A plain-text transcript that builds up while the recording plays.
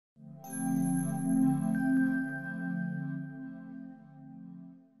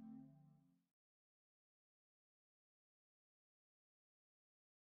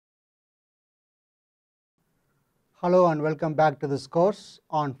Hello and welcome back to this course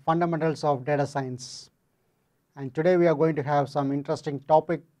on fundamentals of data science. And today we are going to have some interesting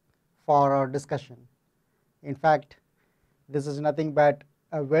topic for our discussion. In fact, this is nothing but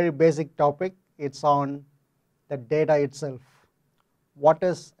a very basic topic. It's on the data itself. What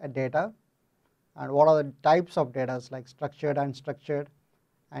is a data and what are the types of data like structured, unstructured,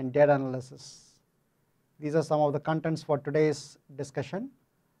 and data analysis. These are some of the contents for today's discussion,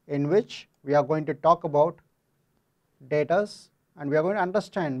 in which we are going to talk about data, and we are going to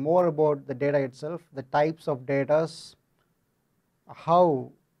understand more about the data itself, the types of data,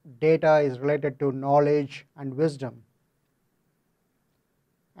 how data is related to knowledge and wisdom.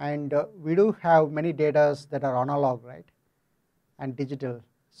 And we do have many data that are analog, right, and digital.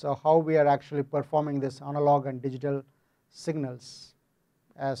 So how we are actually performing this analog and digital signals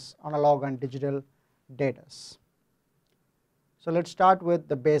as analog and digital data. So let's start with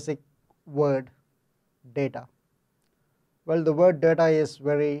the basic word data. Well, the word data is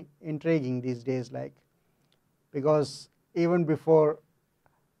very intriguing these days, because even before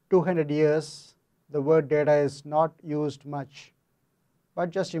 200 years, the word data is not used much. But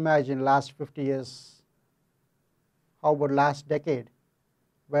just imagine last 50 years. How about last decade?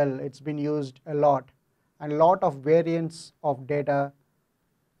 Well, it's been used a lot, and a lot of variants of data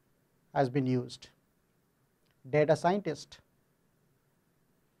has been used. Data scientist.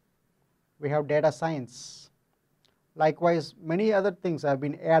 We have data science. Likewise, many other things have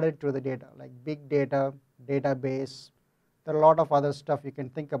been added to the data, like big data, database. There are a lot of other stuff you can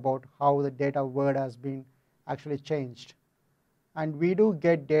think about how the data word has been actually changed. And we do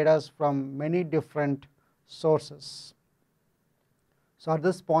get data from many different sources. So at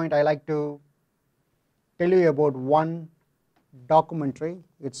this point, I like to tell you about one documentary.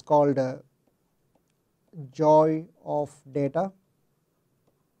 It's called Joy of Data.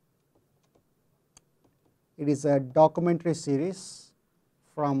 It is a documentary series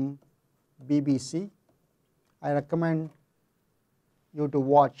from BBC. I recommend you to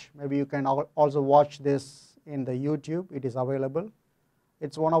watch. Maybe you can also watch this in the YouTube. It is available.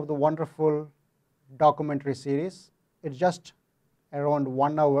 It's one of the wonderful documentary series. It's just around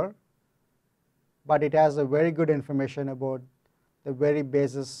 1 hour, but it has a very good information about the very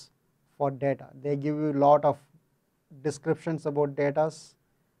basis for data. They give you a lot of descriptions about data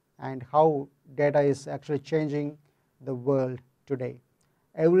and how data is actually changing the world today.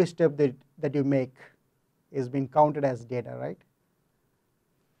 Every step that you make is being counted as data, right?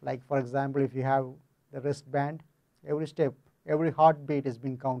 Like, for example, if you have the wristband, every step, every heartbeat is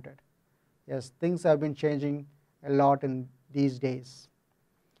being counted. Yes, things have been changing a lot in these days.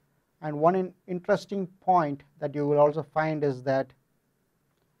 And one interesting point that you will also find is that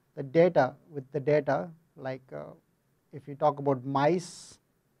the data, if you talk about mice,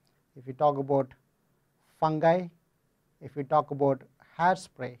 if you talk about fungi, if you talk about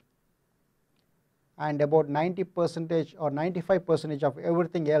hairspray, and about 90% or 95% of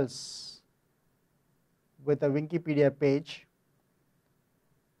everything else with a Wikipedia page,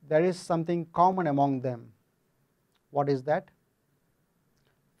 there is something common among them. What is that?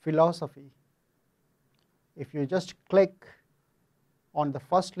 Philosophy. If you just click on the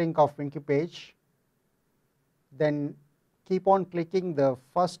first link of Wiki page, then keep on clicking the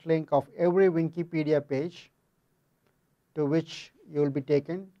first link of every Wikipedia page to which you will be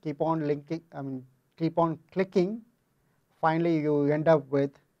taken. Keep on clicking. Finally, you end up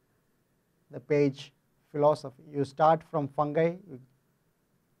with the page philosophy. You start from fungi.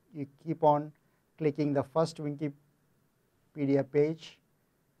 You keep on clicking the first Wikipedia page,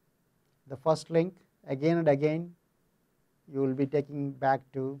 the first link, again and again. You will be taking back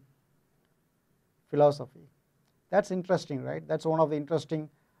to philosophy. That's interesting, right? That's one of the interesting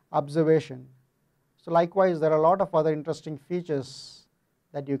observation. So likewise, there are a lot of other interesting features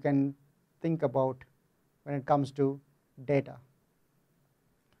that you can think about when it comes to data.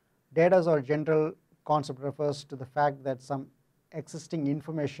 Data as our general concept refers to the fact that some existing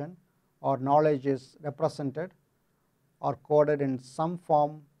information or knowledge is represented or coded in some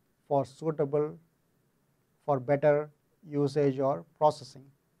form for suitable for better usage or processing.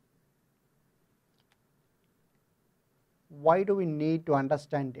 Why do we need to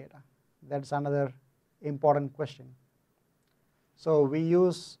understand data? That's another important question. So we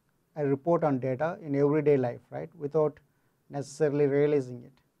use a report on data in everyday life, right, without necessarily realizing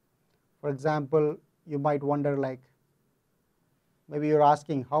it. For example, you might wonder, like, maybe you're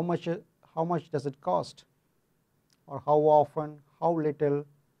asking how much does it cost, or how often, how little.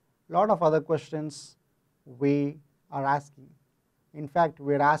 A lot of other questions we are asking. In fact,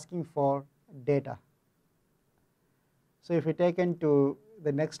 we're asking for data. So if we take into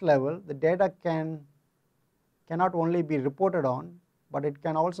the next level, the data can cannot only be reported on, but it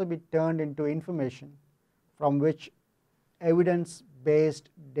can also be turned into information from which evidence-based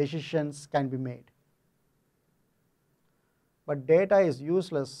decisions can be made. But data is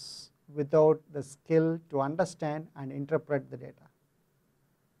useless without the skill to understand and interpret the data.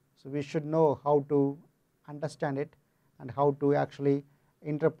 So we should know how to understand it and how to actually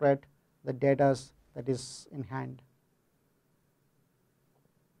interpret the data that is in hand.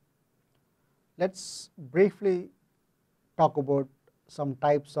 Let's briefly talk about some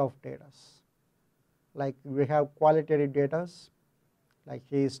types of data. Like we have qualitative data, like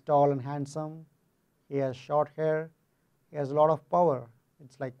he is tall and handsome, he has short hair, he has a lot of power.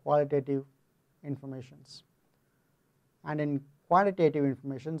 It's like qualitative informations. And in quantitative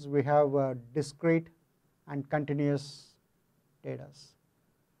informations, we have discrete and continuous data.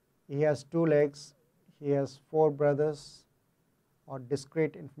 He has 2 legs, he has 4 brothers, or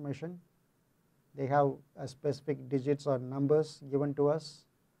discrete information. They have specific digits or numbers given to us.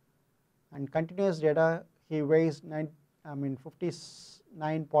 And continuous data, he weighs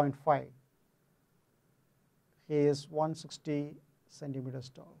 59.5. He is 160 centimeters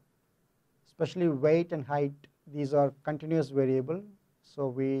tall. Especially weight and height, these are continuous variable,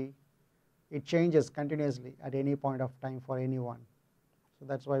 so it changes continuously at any point of time for anyone. So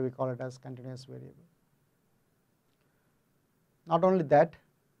that's why we call it as continuous variable. Not only that,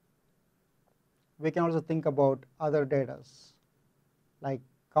 we can also think about other data, like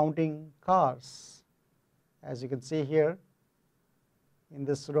counting cars. As you can see here in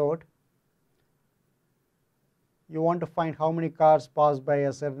this road, you want to find how many cars pass by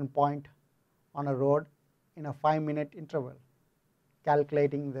a certain point on a road in a 5-minute interval,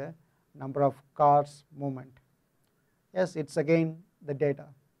 calculating the number of cars movement. Yes, it's again the data,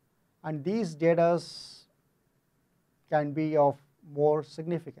 and these data can be of more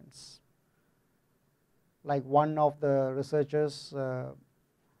significance. Like one of the researchers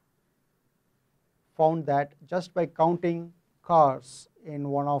found that just by counting cars in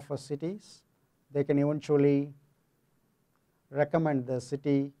one of our cities, they can eventually recommend the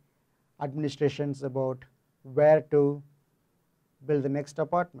city administrations about where to build the next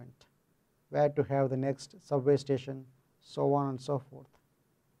apartment, where to have the next subway station, so on and so forth.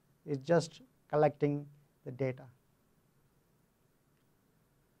 It's just collecting the data.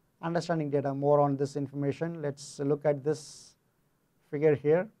 Understanding data, more on this information. Let's look at this figure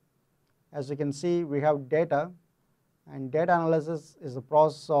here. As you can see, we have data, and data analysis is the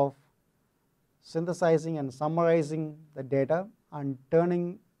process of synthesizing and summarizing the data and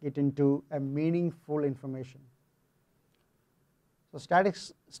turning it into a meaningful information. So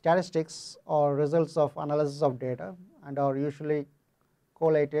statistics are results of analysis of data and are usually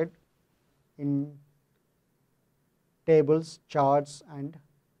collated in tables, charts, and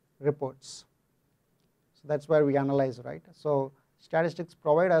reports. So that's where we analyze, right? So statistics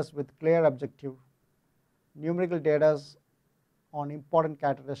provide us with clear objective numerical data on important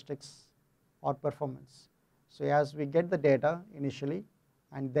characteristics or performance. So as we get the data initially,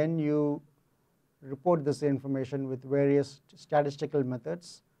 and then you report this information with various statistical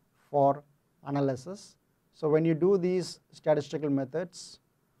methods for analysis. So when you do these statistical methods,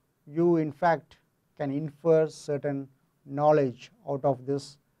 you in fact can infer certain knowledge out of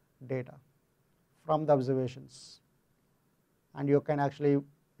this data from the observations, and you can actually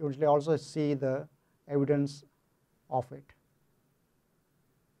usually also see the evidence of it.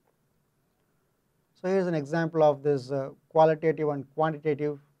 So here is an example of this qualitative and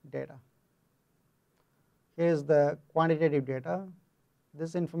quantitative data. Here is the quantitative data.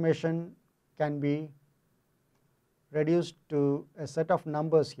 This information can be reduced to a set of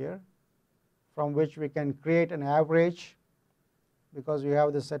numbers here, from which we can create an average. Because you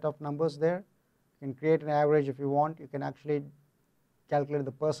have this set of numbers there, you can create an average if you want. You can actually calculate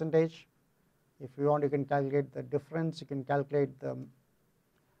the percentage. If you want, you can calculate the difference. You can calculate the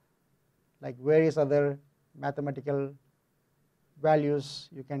various other mathematical values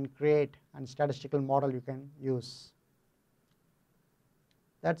you can create, and statistical model you can use.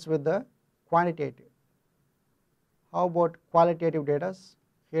 That's with the quantitative. How about qualitative data?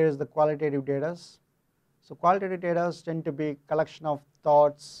 Here is the qualitative data. So qualitative data tend to be collection of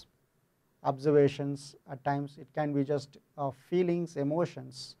thoughts, observations. At times it can be just feelings,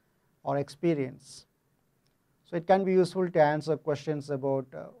 emotions, or experience. So it can be useful to answer questions about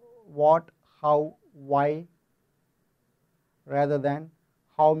what, how, why, rather than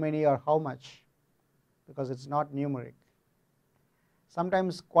how many or how much, because it's not numeric.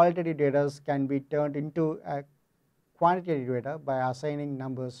 Sometimes qualitative data can be turned into a quantitative data by assigning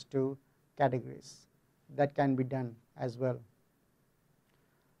numbers to categories. That can be done as well.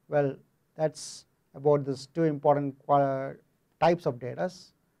 Well, that's about these two important types of data.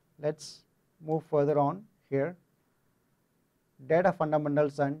 Let's move further on here. Data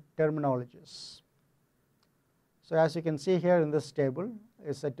fundamentals and terminologies. So as you can see here in this table,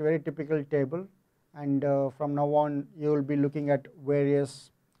 it's a very typical table, and from now on you will be looking at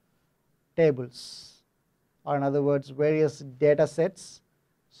various tables, or in other words various data sets.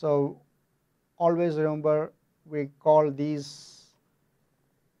 So always remember, we call these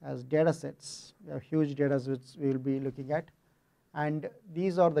as data sets. We have huge data sets we will be looking at, and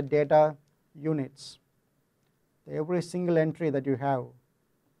these are the data units. Every single entry that you have,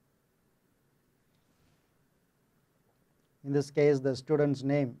 in this case the student's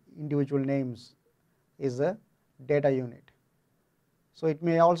name, individual names, is a data unit. So it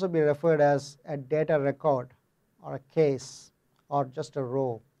may also be referred as a data record or a case or just a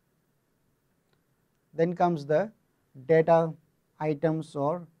row. Then comes the data items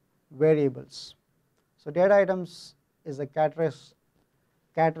or variables. So data items is a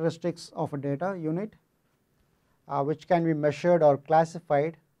characteristics of a data unit which can be measured or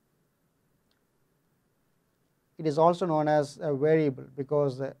classified. It is also known as a variable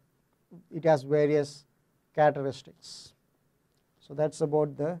because it has various characteristics. So that's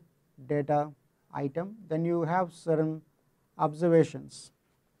about the data item. Then you have certain observations.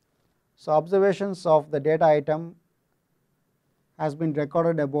 So observations of the data item has been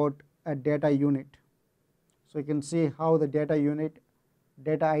recorded about a data unit. So you can see how the data unit,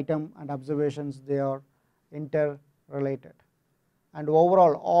 data item and observations, they are interrelated. And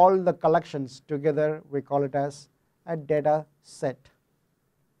overall all the collections together we call it as a data set.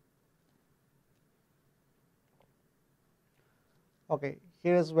 Okay,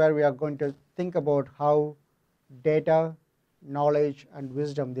 here is where we are going to think about how data, knowledge and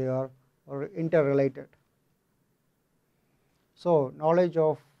wisdom, they are interrelated. So knowledge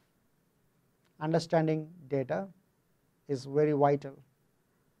of understanding data is very vital.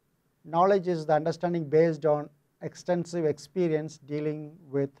 Knowledge is the understanding based on extensive experience dealing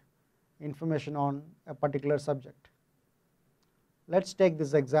with information on a particular subject. Let's take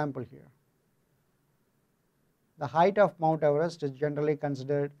this example here. The height of Mount Everest is generally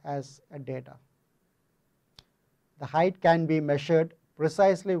considered as a data. The height can be measured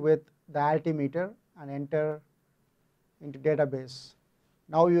precisely with the altimeter and enter into database.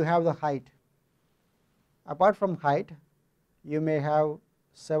 Now you have the height. Apart from height, you may have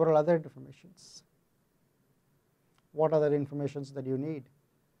several other informations. What other informations that you need?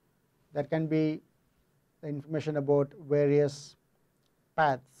 That can be the information about various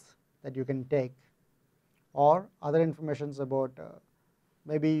paths that you can take, or other informations about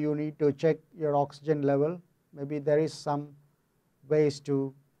maybe you need to check your oxygen level. Maybe there is some ways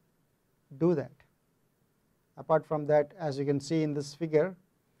to do that. Apart from that, as you can see in this figure,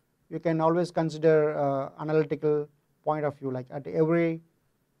 you can always consider analytical point of view, like at every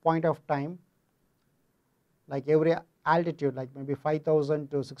point of time, like every altitude, like maybe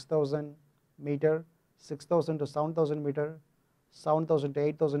 5,000 to 6,000 meter, 6,000 to 7,000 meter, 7,000 to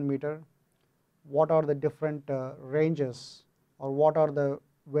 8,000 meter, what are the different ranges, or what are the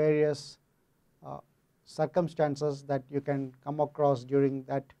various circumstances that you can come across during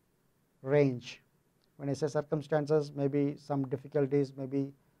that range. When I say circumstances, maybe some difficulties,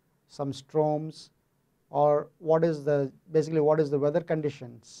 maybe some storms, or what is the basically what is the weather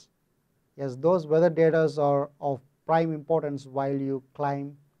conditions. Yes, those weather data are of prime importance while you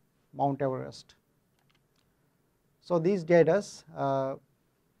climb Mount Everest. So these data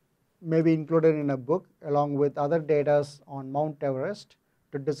may be included in a book along with other data on Mount Everest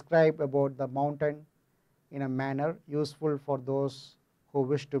to describe about the mountain in a manner useful for those who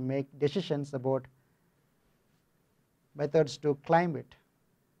wish to make decisions about methods to climb it.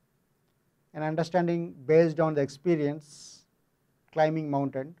 An understanding based on the experience climbing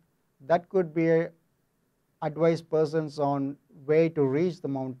mountain, that could be advise persons on way to reach the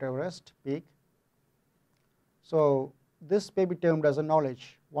Mount Everest peak. So this may be termed as a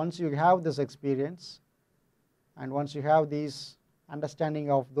knowledge. Once you have this experience and once you have these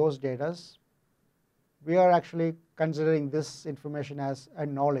understanding of those data, we are actually considering this information as a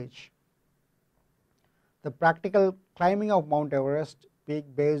knowledge. The practical climbing of Mount Everest peak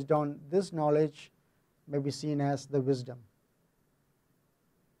based on this knowledge may be seen as the wisdom.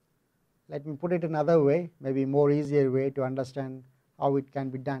 Let me put it another way, maybe more easier way to understand how it can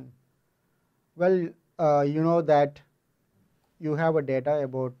be done. Well, you know that you have a data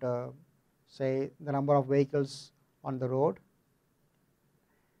about say the number of vehicles on the road,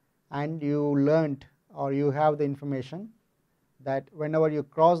 and you learned or you have the information that whenever you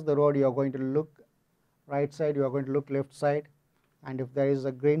cross the road you are going to look right side, you are going to look left side, and if there is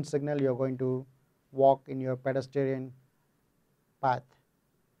a green signal you are going to walk in your pedestrian path.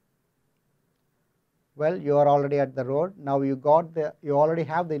 Well, you are already at the road. Now you already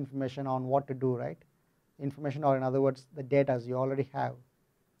have the information on what to do, right? Information, or in other words, the data you already have.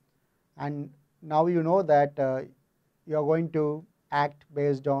 And now you know that you are going to act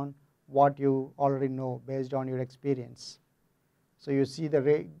based on what you already know, based on your experience. So you see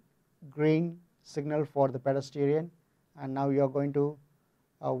the green signal for the pedestrian, and now you are going to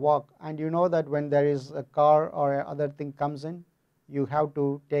walk. And you know that when there is a car or other thing comes in, you have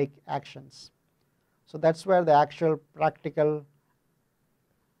to take actions. So that's where the actual practical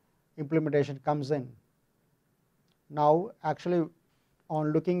implementation comes in. Now actually,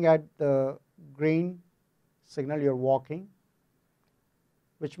 on looking at the green signal, you're walking,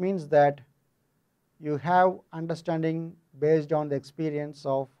 which means that you have understanding based on the experience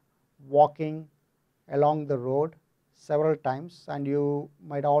of walking along the road several times, and you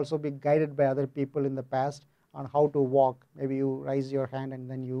might also be guided by other people in the past on how to walk. Maybe you raise your hand and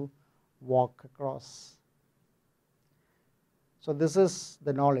then you walk across. So this is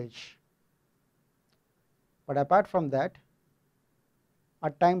the knowledge. But apart from that,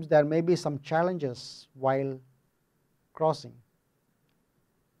 at times there may be some challenges while crossing.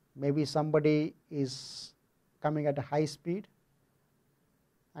 Maybe somebody is coming at a high speed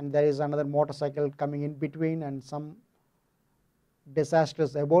and there is another motorcycle coming in between, and some disaster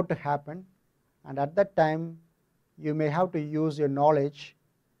is about to happen, and at that time you may have to use your knowledge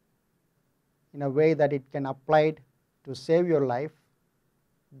in a way that it can apply to save your life.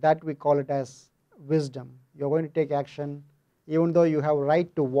 That we call it as wisdom. You're going to take action even though you have a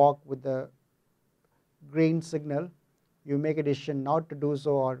right to walk with the green signal. You make a decision not to do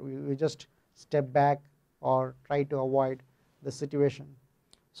so, or you just step back or try to avoid the situation.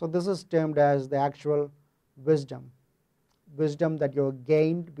 So this is termed as the actual wisdom. Wisdom that you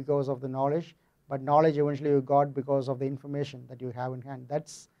gained because of the knowledge, but knowledge eventually you got because of the information that you have in hand.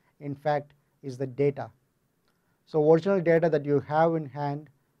 That's in fact is the data. So original data that you have in hand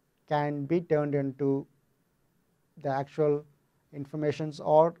can be turned into the actual informations,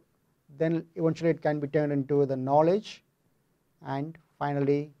 or then eventually it can be turned into the knowledge, and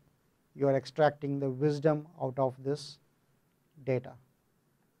finally you are extracting the wisdom out of this data.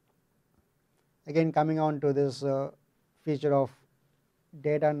 Again, coming on to this feature of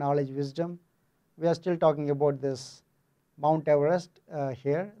data, knowledge, wisdom, we are still talking about this Mount Everest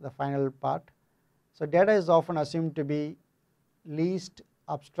here, the final part. So data is often assumed to be least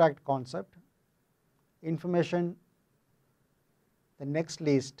abstract concept, information the next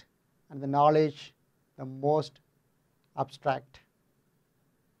least, and the knowledge the most abstract.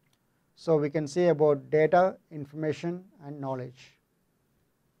 So we can say about data, information, and knowledge.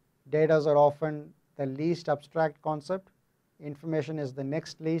 Data are often the least abstract concept, information is the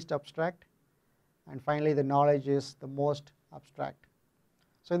next least abstract, and finally the knowledge is the most abstract.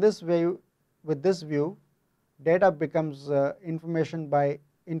 So in this way, with this view, data becomes information by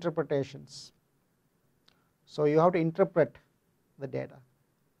interpretations. So you have to interpret the data.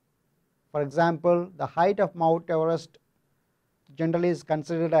 For example, the height of Mount Everest generally is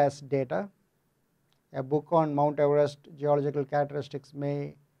considered as data. A book on Mount Everest geological characteristics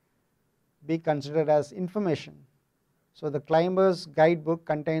may be considered as information. So the climber's guidebook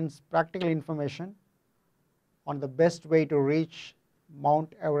contains practical information on the best way to reach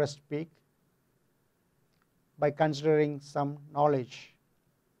Mount Everest peak by considering some knowledge.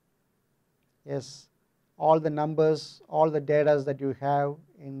 Yes, all the numbers, all the data that you have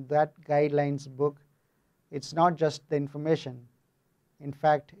in that guidelines book, it's not just the information. In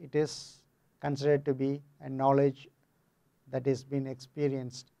fact, it is considered to be a knowledge that has been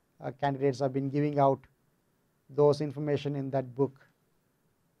experienced. Candidates have been giving out those information in that book.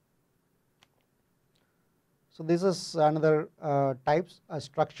 So this is another types,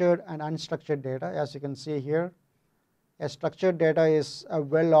 structured and unstructured data. As you can see here, a structured data is a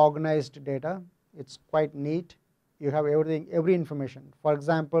well organized data. It's quite neat. You have everything, every information. For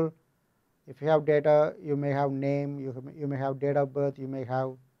example, if you have data, you may have name, you may have date of birth, you may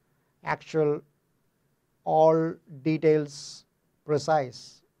have actual all details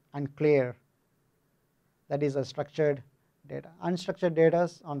precise and clear. That is a structured data. Unstructured data,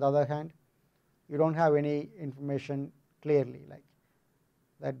 on the other hand, you don't have any information clearly, like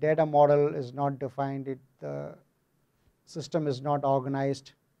the data model is not defined, the system is not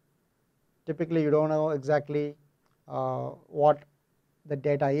organized. Typically, you don't know exactly what the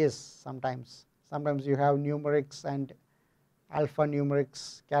data is sometimes. Sometimes you have numerics and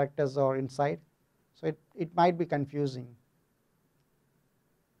alphanumerics characters are inside. So it might be confusing.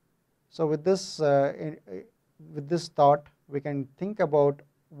 So with this thought, we can think about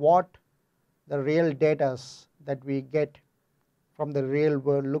what the real data that we get from the real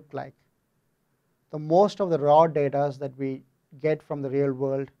world look like. The most of the raw data that we get from the real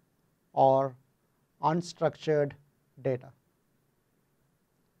world are unstructured data.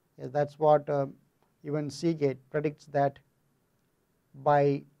 Yes, that's what even Seagate predicts, that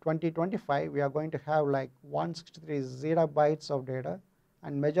by 2025 we are going to have like 163 zettabytes of data,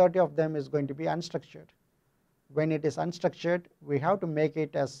 and majority of them is going to be unstructured. When it is unstructured, we have to make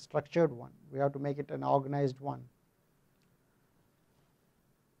it as structured one. We have to make it an organized one.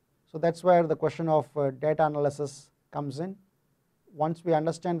 So that's where the question of data analysis comes in. Once we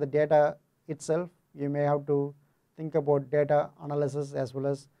understand the data itself, you may have to think about data analysis as well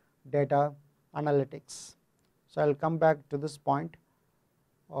as data analytics. So I'll come back to this point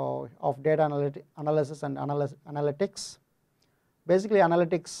of data analysis and analytics. Basically,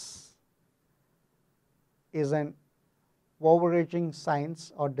 analytics is an overreaching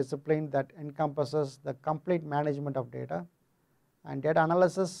science or discipline that encompasses the complete management of data, and data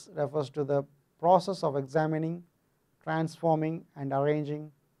analysis refers to the process of examining, transforming, and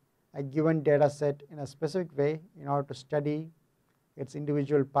arranging a given data set in a specific way in order to study its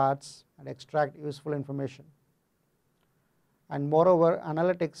individual parts and extract useful information. And moreover,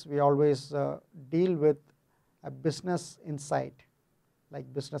 analytics, we always deal with a business insight,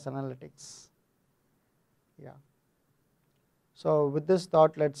 like business analytics. Yeah. So with this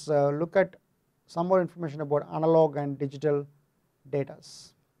thought, let's look at some more information about analog and digital data.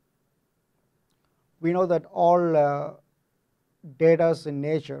 We know that all data in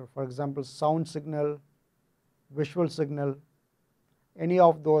nature, for example, sound signal, visual signal, any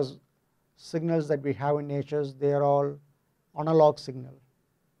of those signals that we have in nature, they are all analog signal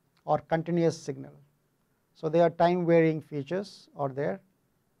or continuous signal. So they are time varying features are there,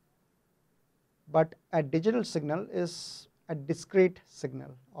 but a digital signal is a discrete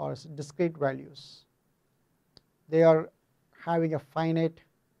signal or discrete values. They are having a finite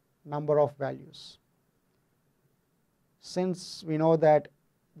number of values. Since we know that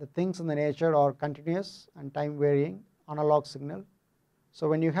the things in the nature are continuous and time varying analog signal, so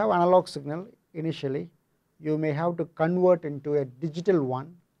when you have analog signal initially, you may have to convert into a digital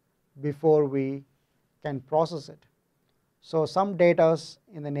one before we can process it. So some data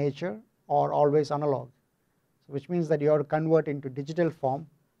in the nature are always analog, which means that you have to convert into digital form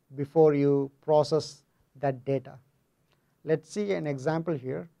before you process that data. Let's see an example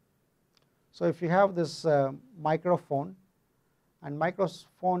here. So if you have this microphone, and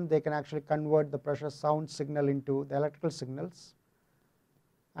microphone, they can actually convert the pressure sound signal into the electrical signals,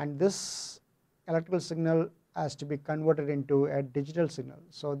 and this electrical signal has to be converted into a digital signal.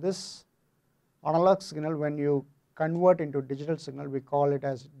 So this analog signal, when you convert into digital signal, we call it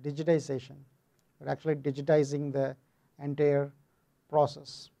as digitization. We're actually digitizing the entire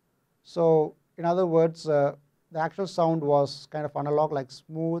process. So in other words, the actual sound was kind of analog, like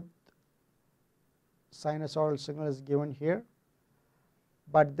smooth sinusoidal signal is given here,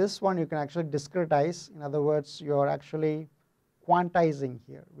 but this one you can actually discretize. In other words, you are actually quantizing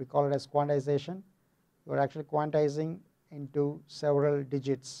here. We call it as quantization. You are actually quantizing into several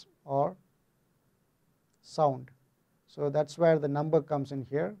digits or sound. So that's where the number comes in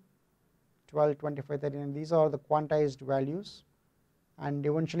here, 12, 25, 39. These are the quantized values, and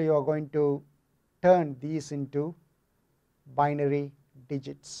eventually you are going to turn these into binary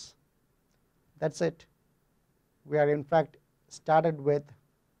digits. That's it. We are in fact started with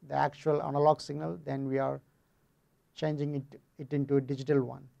the actual analog signal, then we are changing it into a digital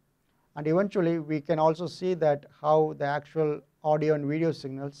one. And eventually we can also see that how the actual audio and video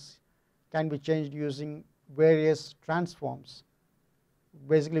signals can be changed using various transforms.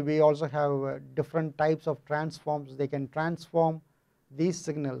 Basically, we also have different types of transforms. They can transform these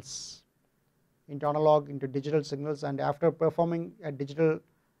signals into analog, into digital signals, and after performing a digital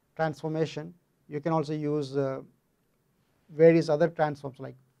transformation, you can also use various other transforms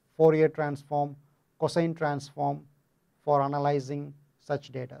like Fourier transform, cosine transform for analyzing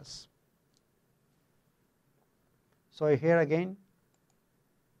such data. So here again,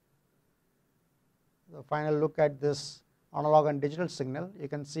 the final look at this analog and digital signal. You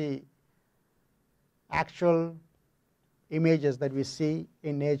can see actual images that we see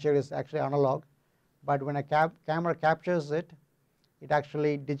in nature is actually analog, but when a camera captures it, it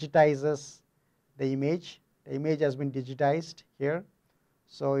actually digitizes the image. The image has been digitized here,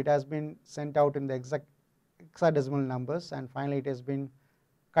 so it has been sent out in the exact hexadecimal numbers, and finally it has been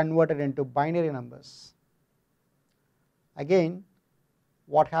converted into binary numbers. Again,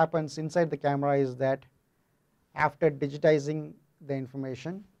 what happens inside the camera is that after digitizing the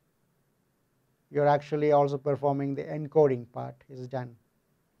information, you are actually also performing the encoding part is done.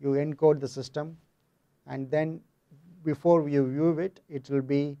 you encode the system, and then before you view it, it will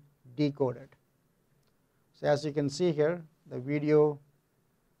be decoded. So as you can see here, the video,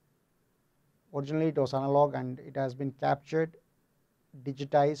 originally it was analog and it has been captured,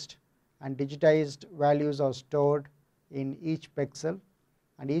 digitized, and digitized values are stored in each pixel,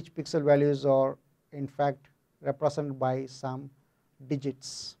 and each pixel values are in fact represented by some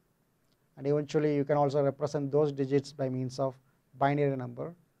digits, and eventually you can also represent those digits by means of binary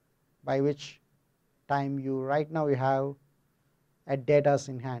number, by which time right now you have a data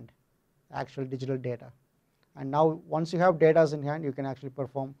in hand, actual digital data. And now once you have data in hand, you can actually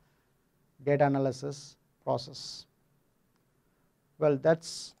perform data analysis process. Well,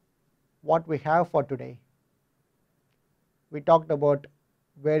 that's what we have for today. We talked about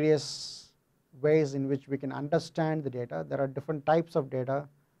various ways in which we can understand the data. There are different types of data.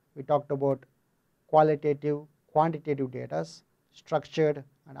 We talked about qualitative, quantitative data, structured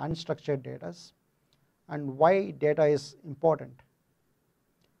and unstructured data, and why data is important.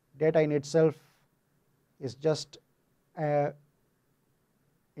 Data in itself is just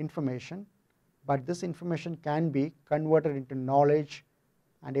information, but this information can be converted into knowledge,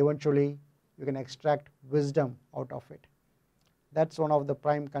 and eventually you can extract wisdom out of it. That's one of the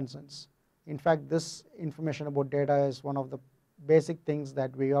prime concerns. In fact, this information about data is one of the basic things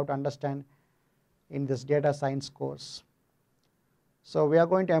that we have to understand in this data science course. So we are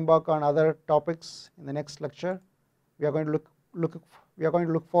going to embark on other topics in the next lecture. We are going to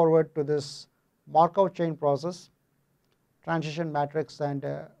look forward to this Markov chain process, transition matrix, and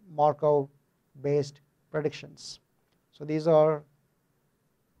Markov based predictions. So these are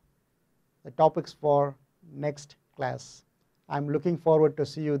the topics for next class. I'm looking forward to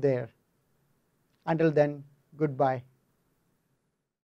see you there. Until then, goodbye.